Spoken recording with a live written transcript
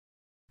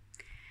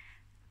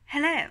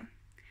Hello!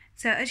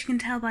 So as you can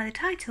tell by the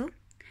title,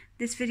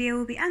 this video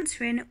will be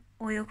answering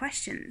all your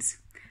questions,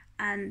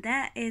 and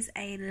there is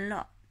a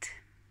lot.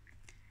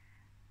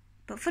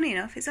 But funny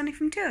enough, it's only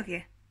from two of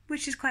you,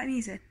 which is quite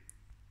amusing.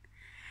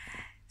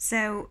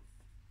 So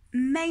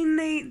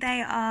mainly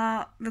they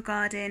are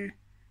regarding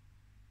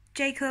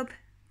Jacob,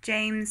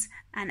 James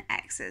and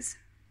exes.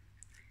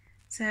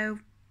 So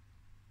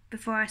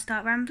before I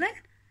start rambling,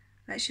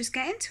 let's just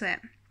get into it.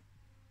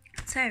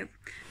 So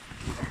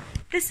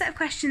this set of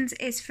questions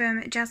is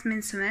from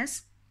Jasmine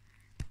Summers.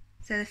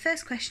 So the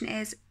first question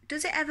is,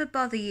 does it ever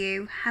bother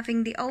you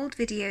having the old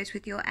videos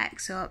with your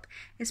ex up,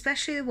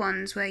 especially the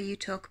ones where you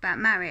talk about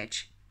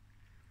marriage?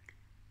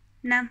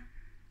 No.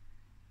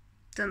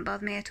 Doesn't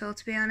bother me at all,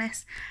 to be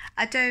honest.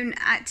 I don't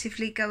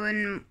actively go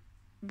and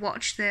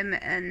watch them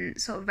and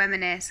sort of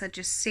reminisce. I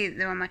just see that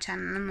they're on my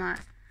channel and I'm like,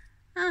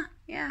 oh,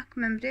 yeah, I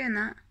can remember doing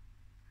that.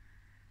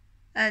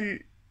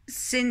 And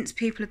since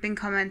people have been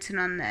commenting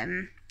on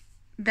them,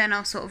 then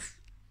I'll sort of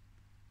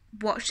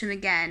watch them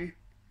again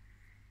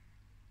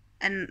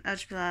and I'll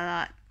just be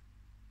like,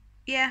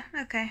 yeah,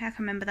 okay, I can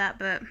remember that,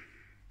 but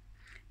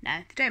no,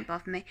 they don't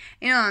bother me.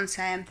 In all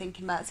honesty, I'm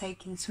thinking about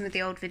taking some of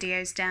the old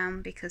videos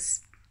down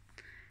because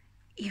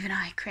even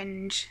I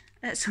cringe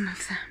at some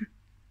of them.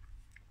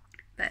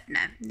 But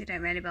no, they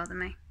don't really bother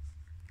me.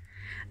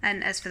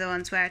 And as for the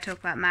ones where I talk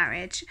about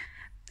marriage,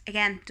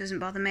 again, doesn't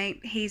bother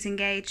me. He's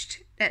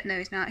engaged. No,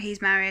 he's not.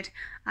 He's married.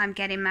 I'm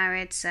getting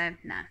married, so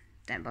no,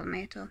 don't bother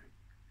me at all.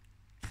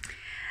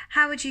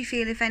 How would you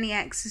feel if any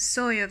exes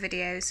saw your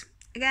videos?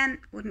 Again,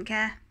 wouldn't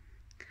care.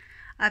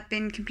 I've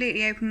been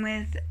completely open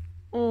with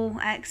all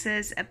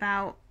exes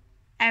about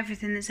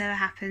everything that's ever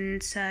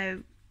happened,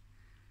 so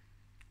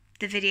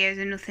the videos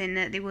are nothing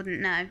that they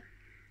wouldn't know.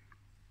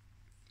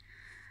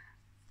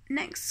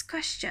 Next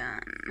question.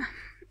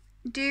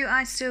 Do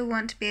I still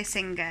want to be a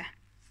singer?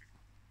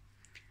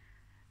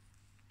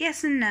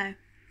 Yes and no.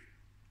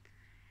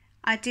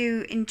 I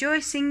do enjoy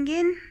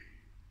singing,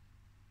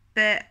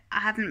 but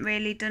I haven't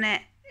really done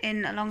it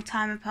in a long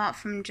time apart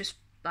from just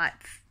like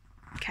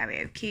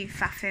karaoke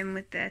faffing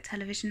with the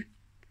television.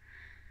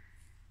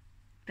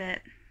 But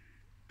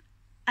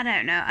I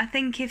don't know. I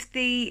think if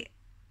I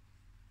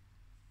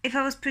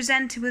was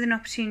presented with an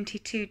opportunity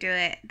to do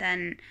it,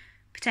 then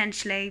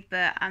potentially,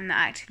 but I'm not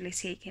actively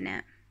seeking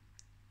it.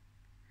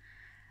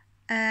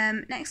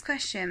 Next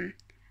question.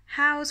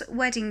 How's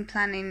wedding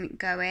planning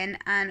going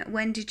and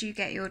when did you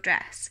get your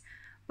dress?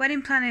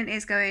 Wedding planning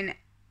is going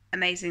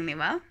amazingly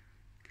well.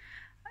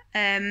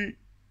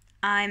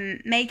 I'm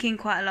making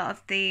quite a lot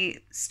of the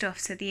stuff,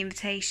 so the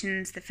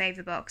invitations, the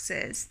favour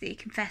boxes, the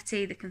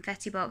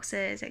confetti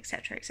boxes,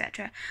 etc,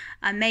 etc.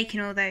 I'm making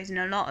all those and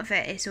a lot of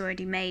it is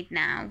already made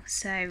now,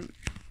 so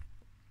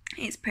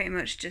it's pretty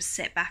much just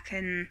sit back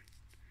and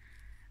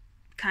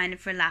kind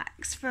of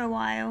relax for a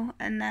while,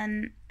 and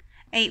then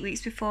 8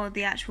 weeks before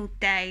the actual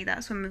day,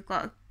 that's when we've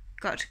got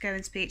to go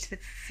and speak to the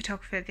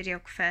photographer,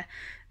 videographer,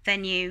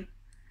 venue,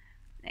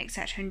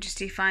 etc, and just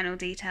do final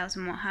details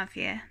and what have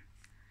you.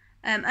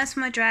 As for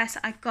my dress,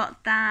 I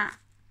got that,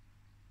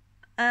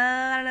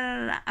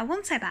 I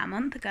want to say about a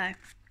month ago.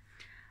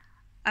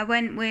 I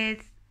went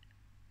with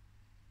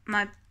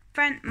my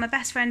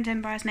best friend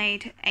and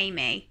bridesmaid,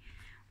 Amy.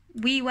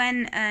 We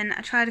went and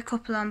I tried a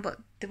couple on, but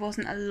there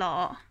wasn't a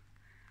lot.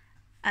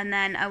 And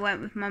then I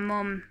went with my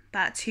mum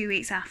about 2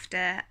 weeks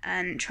after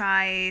and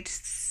tried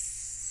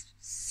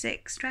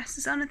 6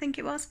 dresses on, I think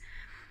it was.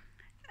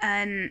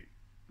 And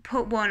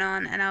put one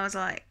on and I was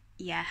like,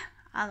 yeah,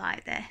 I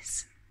like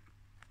this.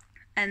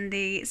 And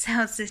the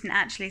sales assistant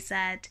actually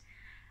said,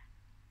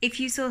 if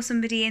you saw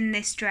somebody in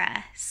this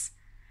dress,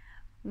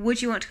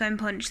 would you want to go and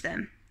punch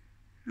them?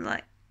 I'm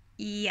like,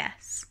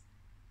 yes.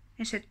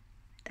 And she said,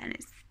 then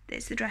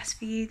it's the dress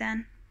for you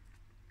then.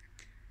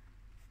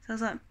 So I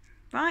was like,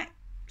 right,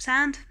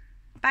 sound,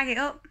 bag it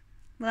up,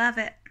 we'll have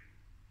it.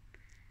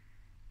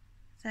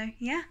 So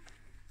yeah.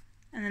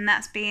 And then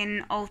that's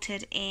being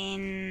altered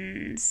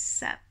in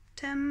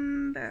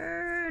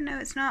September. No,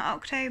 it's not,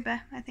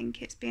 October. I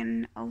think it's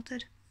being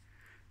altered.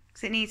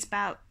 Because it needs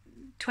about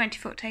 20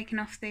 foot taken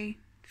off the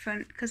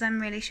front because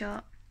I'm really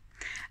short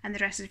and the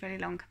dress is really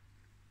long.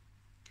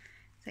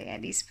 So yeah,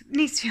 it needs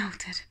to be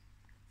altered.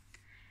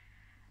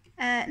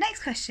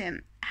 Next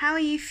question. How are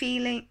you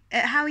feeling?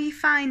 How are you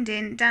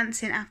finding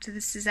dancing after the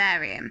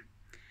cesarean?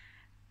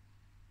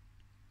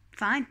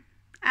 Fine.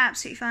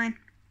 Absolutely fine.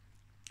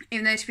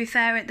 Even though, to be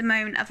fair, at the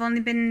moment, I've only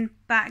been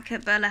back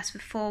at burlesque for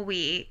 4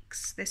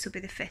 weeks. This will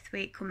be the 5th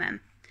week coming.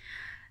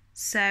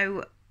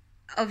 So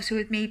obviously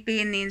with me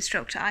being the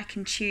instructor, I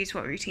can choose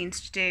what routines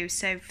to do.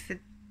 So for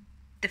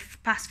the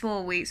past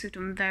 4 weeks, we've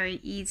done very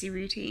easy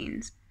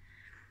routines.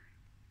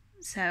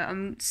 So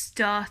I'm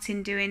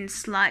starting doing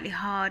slightly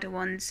harder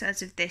ones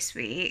as of this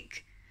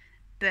week.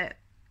 But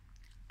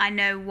I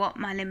know what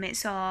my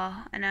limits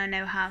are and I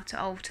know how to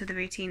alter the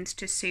routines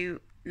to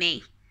suit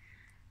me.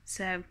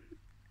 So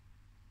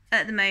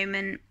at the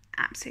moment,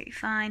 absolutely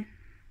fine.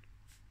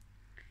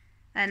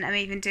 And I'm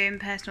even doing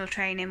personal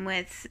training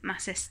with my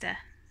sister.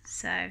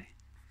 So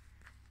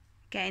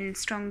getting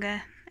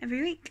stronger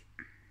every week.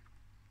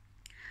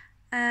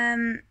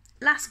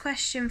 Last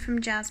question from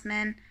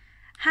Jasmine.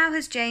 How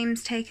has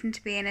James taken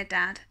to being a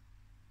dad?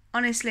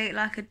 Honestly,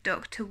 like a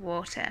duck to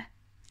water.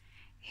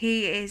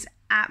 He is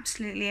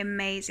absolutely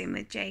amazing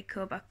with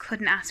Jacob. I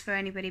couldn't ask for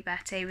anybody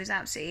better. He was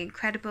absolutely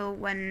incredible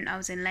when I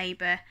was in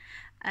labour,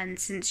 and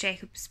since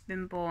Jacob's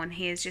been born,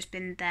 he has just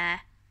been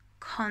there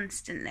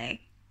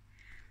constantly.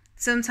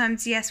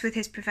 Sometimes, yes, with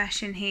his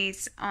profession,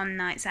 he's on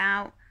nights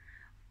out,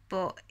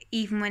 but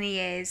even when he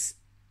is,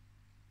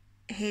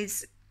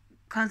 he's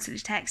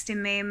constantly texting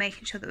me and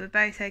making sure that we're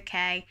both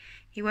okay.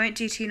 He won't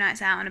do 2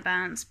 nights out on a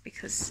bounce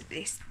because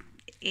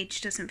it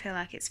just doesn't feel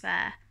like it's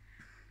fair.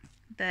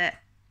 But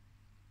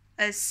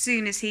as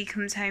soon as he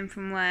comes home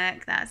from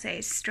work, that's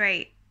it,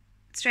 straight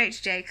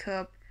to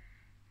Jacob,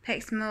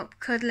 picks him up,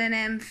 cuddling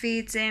him,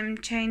 feeds him,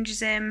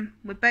 changes him.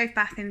 We both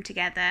bath him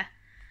together.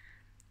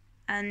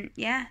 And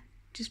yeah,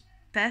 just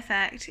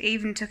perfect.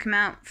 Even took him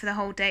out for the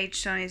whole day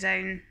just on his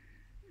own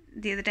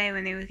the other day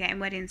when they were getting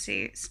wedding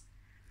suits.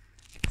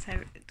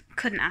 So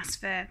couldn't ask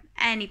for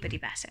anybody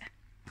better.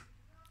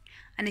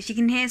 And if you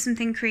can hear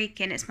something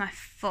creaking, it's my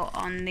foot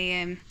on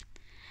the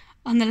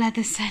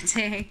leather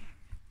settee.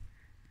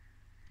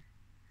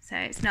 So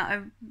it's not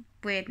a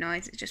weird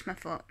noise, it's just my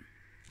foot.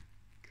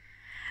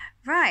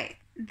 Right,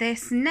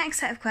 this next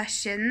set of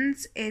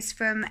questions is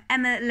from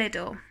Emma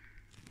Liddell.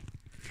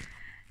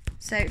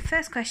 So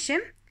first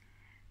question,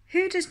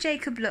 who does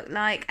Jacob look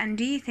like and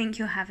do you think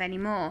you'll have any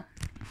more?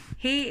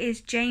 He is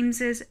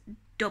James's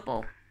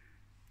double.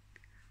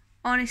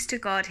 Honest to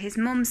God, his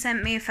mum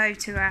sent me a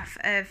photograph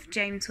of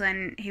James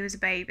when he was a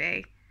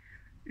baby,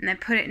 and they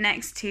put it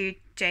next to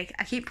Jake.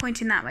 I keep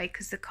pointing that way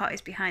because the cot is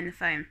behind the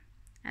phone,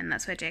 and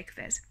that's where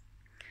Jacob is.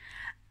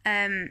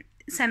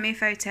 Sent me a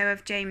photo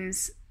of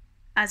James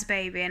as a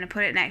baby, and I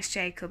put it next to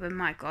Jacob, and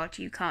my God,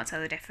 you can't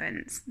tell the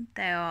difference.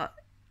 They are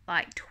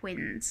like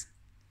twins.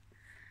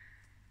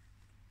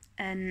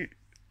 And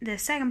the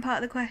second part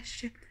of the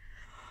question...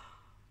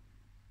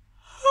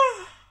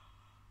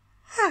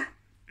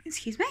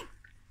 Excuse me.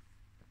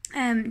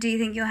 Do you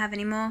think you'll have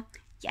any more?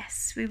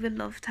 Yes, we would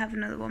love to have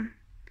another one.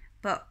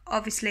 But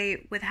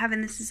obviously, with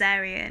having the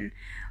cesarean,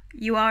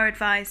 you are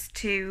advised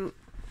to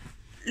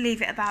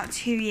leave it about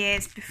 2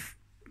 years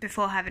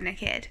before having a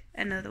kid,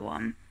 another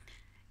one,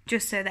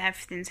 just so that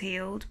everything's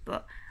healed.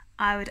 But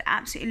I would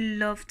absolutely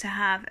love to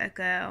have a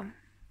girl.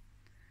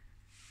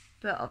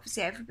 But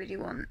obviously, everybody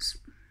wants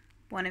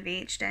one of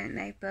each, don't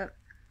they? But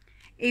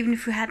even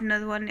if we had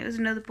another one and it was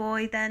another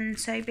boy, then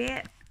so be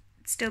it.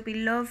 It'd still be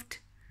loved.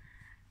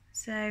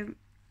 So,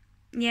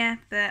 yeah,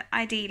 but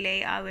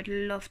ideally I would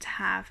love to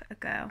have a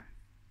girl.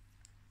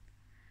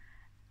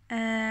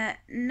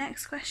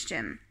 Next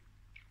question.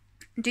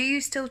 Do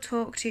you still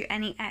talk to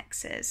any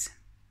exes?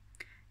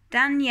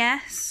 Dan,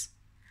 yes,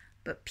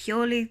 but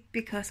purely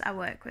because I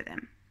work with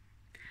him.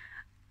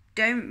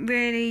 Don't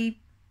really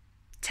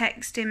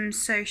text him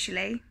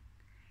socially.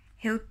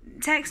 He'll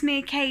text me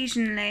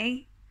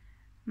occasionally,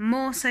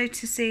 more so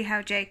to see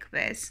how Jacob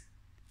is.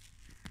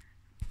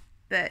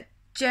 But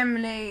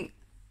generally,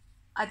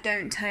 I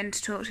don't tend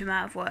to talk to him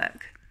out of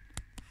work.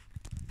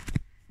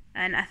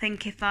 And I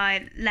think if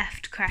I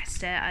left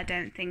Cresta, I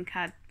don't think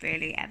I'd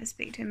really ever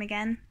speak to him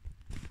again.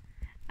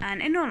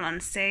 And in all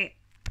honesty,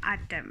 I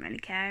don't really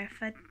care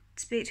if I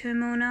speak to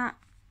him or not.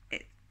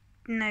 It's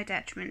no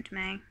detriment to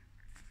me.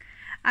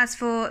 As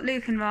for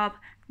Luke and Rob,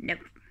 nope.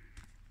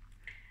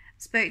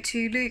 Spoke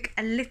to Luke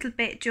a little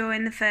bit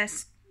during the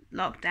first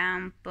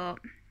lockdown, but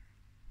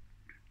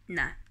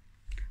no.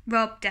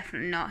 Rob,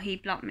 definitely not. He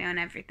blocked me on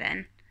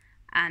everything.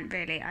 And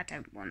really, I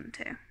don't want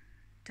to.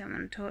 Don't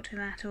want to talk to him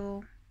at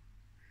all.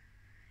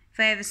 If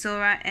I ever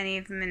saw any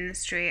of them in the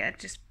street, I'd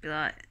just be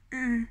like,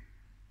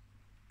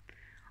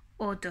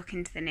 or duck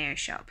into the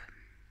nearest shop.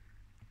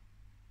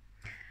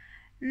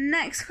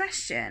 Next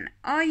question.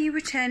 Are you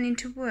returning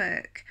to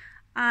work?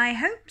 I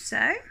hope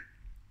so.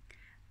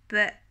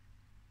 But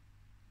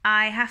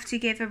I have to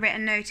give a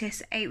written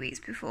notice 8 weeks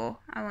before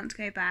I want to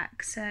go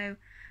back. So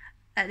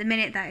at the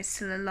minute, that is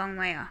still a long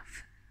way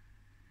off.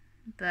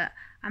 But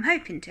I'm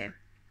hoping to.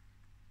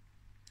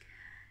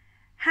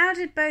 How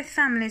did both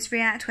families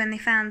react when they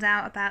found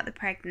out about the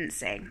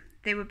pregnancy?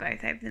 They were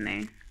both over the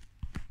moon.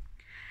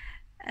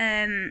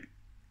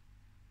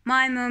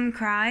 My mum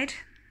cried.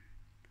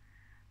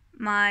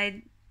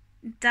 My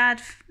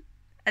dad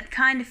had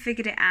kind of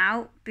figured it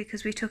out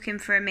because we took him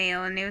for a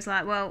meal and he was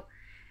like, well,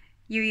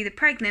 you're either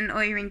pregnant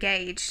or you're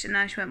engaged. And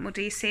I just went, well,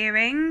 do you see a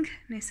ring?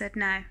 And he said,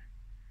 no. I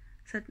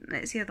said,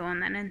 it's the other one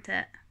then, isn't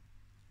it?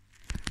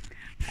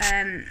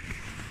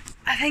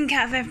 I think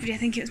out of everybody, I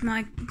think it was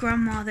my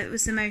grandma that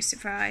was the most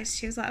surprised.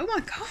 She was like, oh my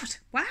God,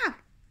 wow.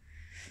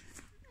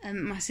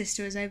 My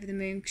sister was over the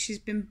moon because she's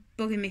been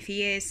bugging me for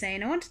years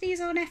saying, I want to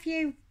use our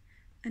nephew.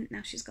 And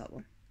now she's got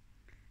one.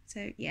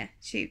 So yeah,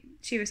 she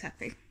was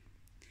happy.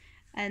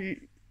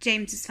 And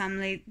James's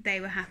family,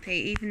 they were happy,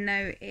 even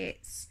though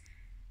it's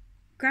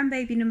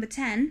grandbaby number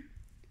 10,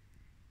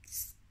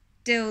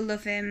 still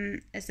love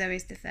him as though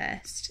he's the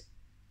first.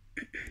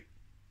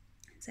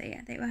 So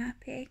yeah, they were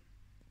happy.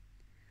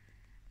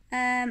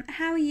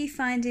 How are you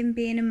finding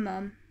being a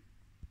mum?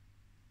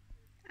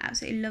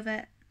 Absolutely love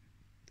it.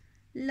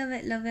 Love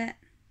it, love it.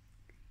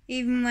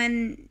 Even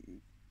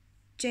when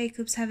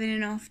Jacob's having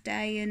an off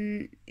day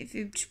and if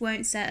he just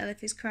won't settle,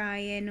 if he's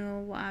crying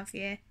or what have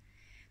you.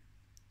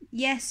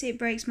 Yes, it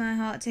breaks my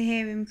heart to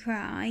hear him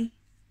cry,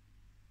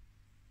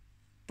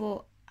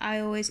 but I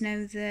always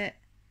know that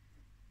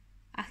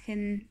I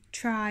can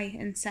try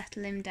and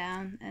settle him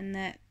down, and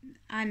that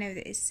I know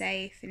that it's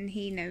safe and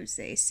he knows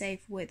that it's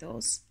safe with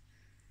us.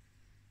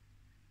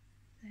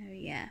 So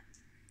yeah,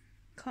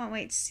 can't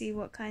wait to see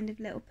what kind of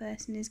little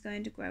person he's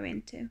going to grow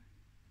into.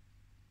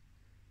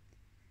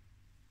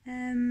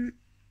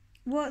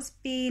 What's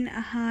been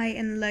a high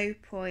and low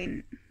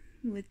point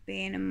with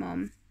being a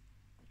mum?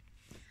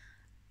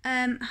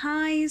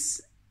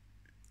 Highs,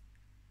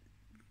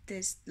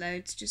 there's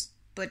loads,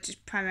 but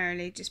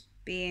primarily just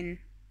being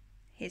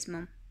his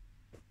mum.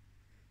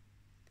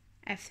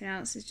 Everything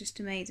else is just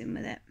amazing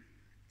with it.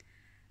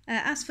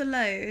 As for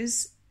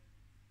lows,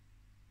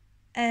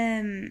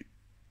 I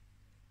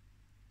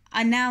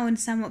now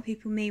understand what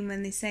people mean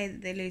when they say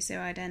that they lose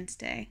their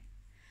identity.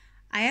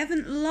 I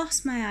haven't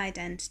lost my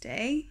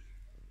identity,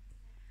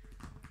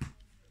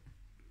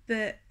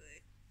 but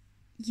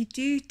you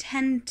do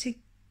tend to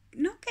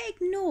not get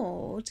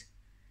ignored,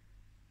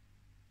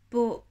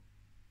 but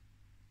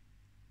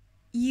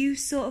you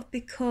sort of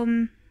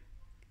become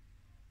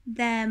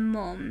their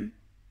mum.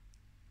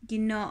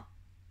 You're not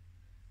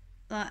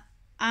like,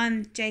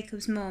 I'm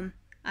Jacob's mum,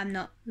 I'm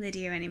not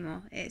Lydia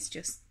anymore. It's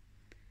just,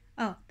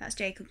 oh, that's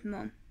Jacob's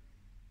mum.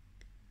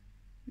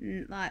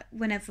 Like,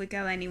 whenever we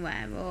go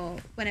anywhere or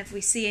whenever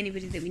we see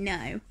anybody that we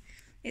know,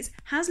 it's,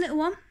 how's little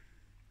one?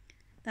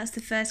 That's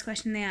the first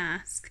question they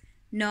ask,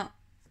 not,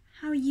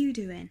 how are you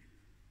doing?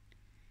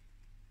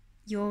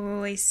 You're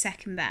always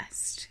second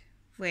best,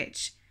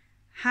 which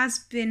has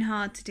been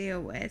hard to deal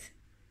with.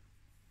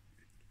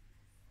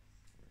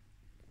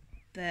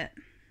 But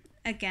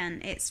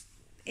again,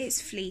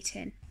 it's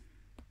fleeting.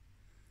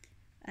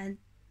 And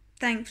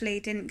thankfully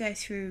didn't go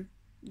through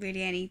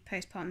really any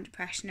postpartum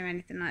depression or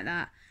anything like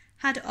that.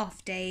 Had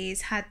off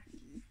days, had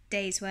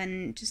days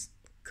when just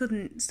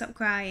couldn't stop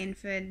crying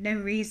for no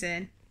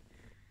reason.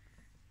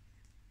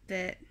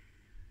 But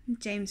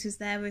James was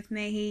there with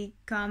me, he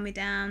calmed me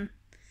down.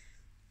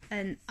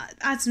 And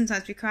I'd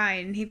sometimes be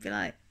crying and he'd be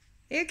like,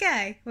 are you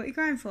okay? What are you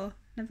crying for?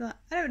 And I'd be like,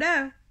 I don't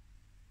know.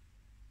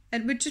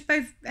 And we'd just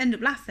both end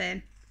up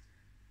laughing.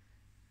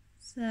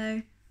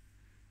 So,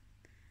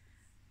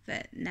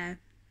 but no,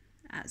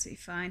 absolutely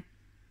fine.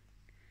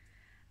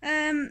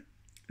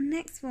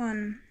 Next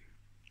one.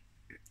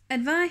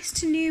 Advice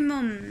to new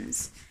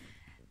mums.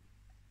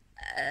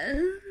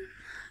 I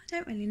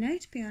don't really know,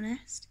 to be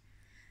honest.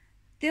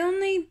 The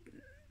only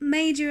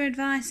major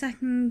advice I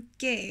can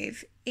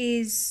give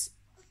is,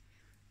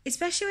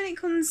 especially when it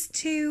comes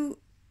to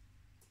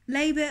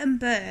labour and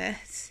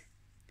birth,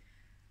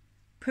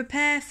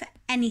 prepare for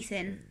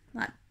anything.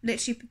 Like,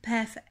 literally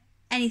prepare for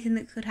anything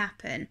that could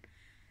happen.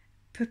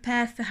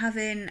 Prepare for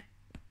having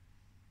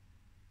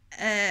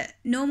a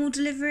normal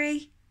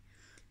delivery.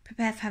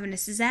 Prepare for having a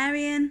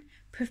cesarean.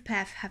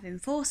 Prepare for having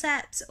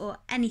forceps or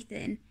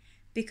anything.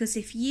 Because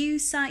if you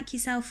psych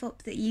yourself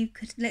up that you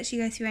could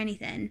literally go through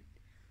anything,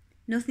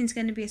 nothing's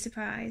going to be a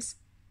surprise.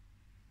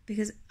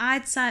 Because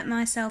I'd psyched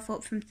myself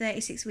up from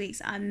 36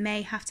 weeks I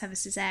may have to have a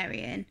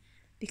cesarean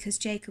because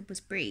Jacob was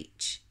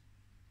breech.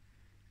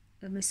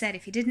 And we said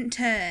if he didn't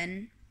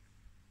turn,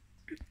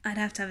 I'd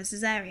have to have a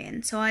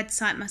cesarean. So I'd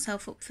psyched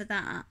myself up for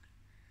that.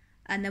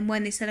 And then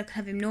when they said I could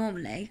have him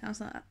normally, I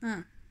was like,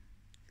 oh,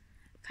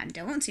 kind of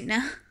don't want to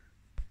now.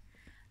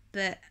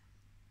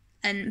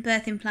 And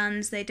birthing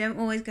plans, they don't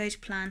always go to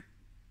plan.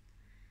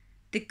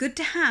 They're good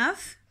to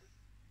have,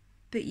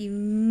 but you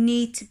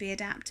need to be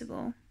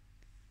adaptable.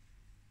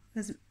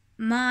 Because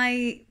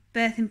my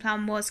birthing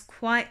plan was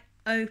quite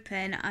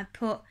open.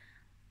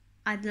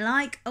 I'd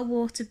like a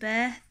water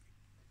birth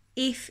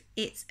if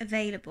it's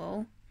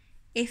available.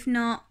 If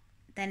not,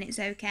 then it's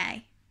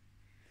okay.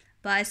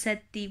 But I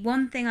said the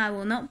one thing I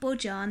will not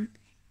budge on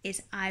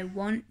is I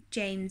want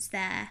James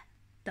there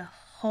the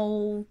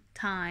whole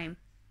time.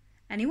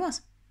 And he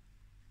was.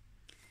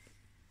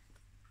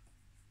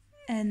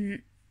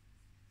 And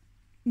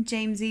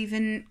James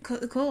even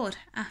cut the cord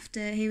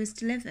after he was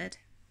delivered.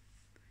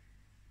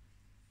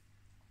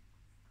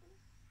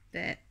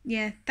 But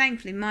yeah,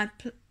 thankfully my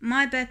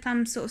birth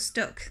plan sort of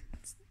stuck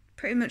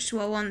pretty much to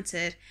what I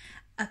wanted,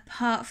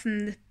 apart from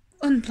the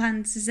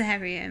unplanned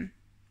cesarean.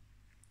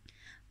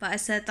 But I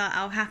said that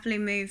I'll happily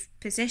move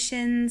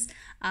positions,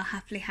 I'll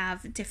happily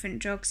have different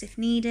drugs if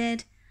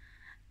needed.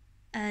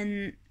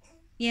 And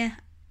yeah.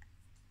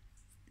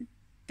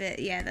 But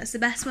yeah, that's the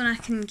best one I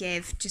can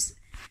give. Just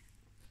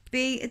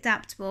be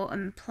adaptable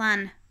and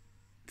plan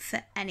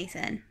for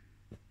anything.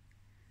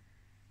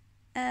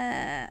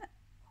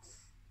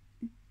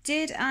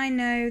 Did I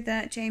know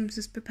that James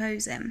was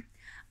proposing?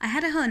 I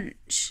had a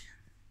hunch.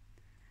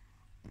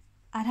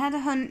 I'd had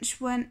a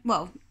hunch when,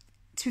 well,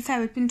 to be fair,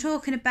 we'd been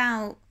talking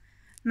about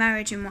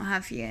marriage and what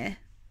have you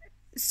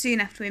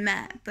soon after we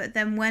met, but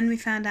then when we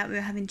found out we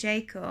were having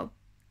Jacob,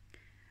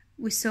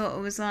 we sort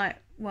of was like,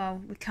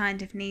 well, we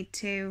kind of need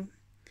to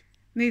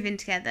move in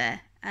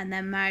together, and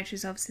then marriage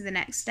was obviously the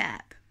next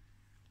step.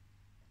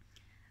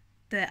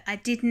 But I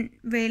didn't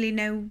really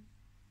know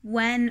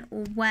when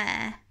or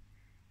where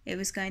it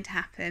was going to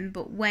happen,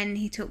 but when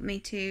he took me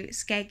to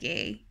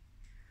Skeggy,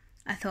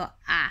 I thought,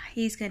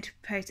 he's going to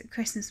propose at the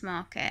Christmas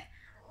market,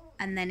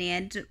 and then he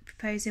ended up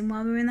proposing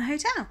while we were in the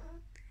hotel,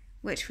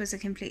 which was a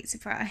complete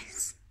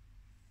surprise.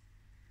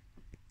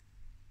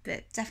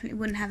 But definitely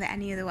wouldn't have it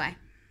any other way.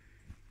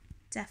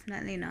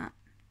 Definitely not.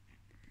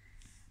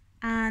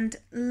 And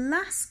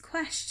last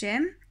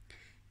question,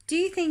 do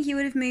you think you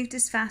would have moved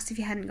as fast if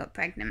you hadn't got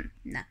pregnant?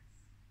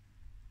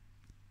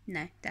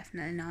 No,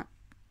 definitely not.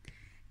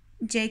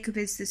 Jacob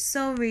is the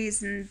sole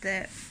reason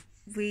that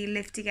we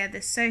lived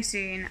together so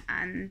soon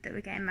and that we're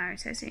getting married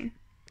so soon.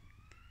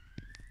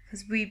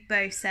 Because we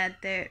both said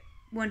that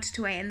we wanted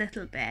to wait a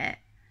little bit,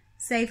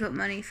 save up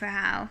money for a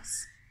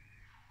house,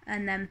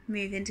 and then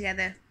move in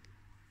together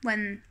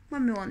when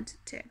we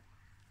wanted to.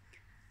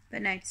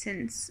 But no,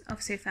 since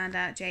obviously we found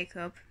out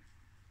Jacob,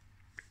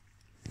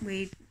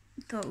 we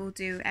thought we'll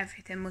do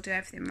everything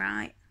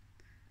right.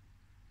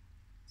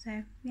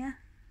 So yeah,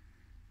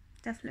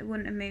 definitely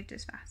wouldn't have moved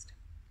as fast.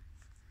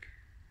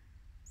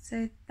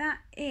 So that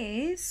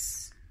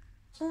is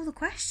all the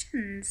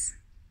questions.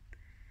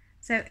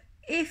 So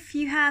if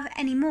you have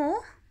any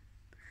more,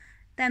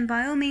 then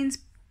by all means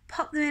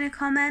pop them in a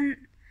comment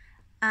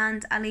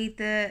and I'll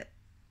either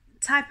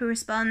type a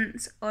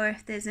response, or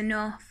if there's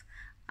enough,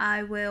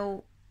 I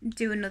will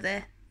do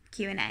another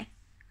Q&A.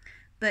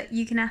 But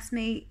you can ask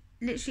me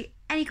literally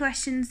any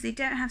questions. They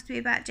don't have to be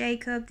about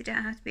Jacob, they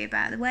don't have to be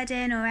about the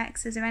wedding or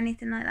exes or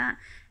anything like that.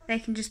 They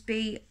can just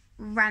be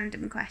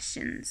random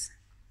questions.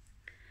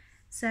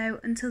 So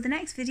until the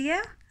next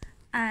video,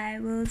 I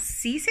will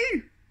see you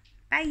soon.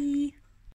 Bye.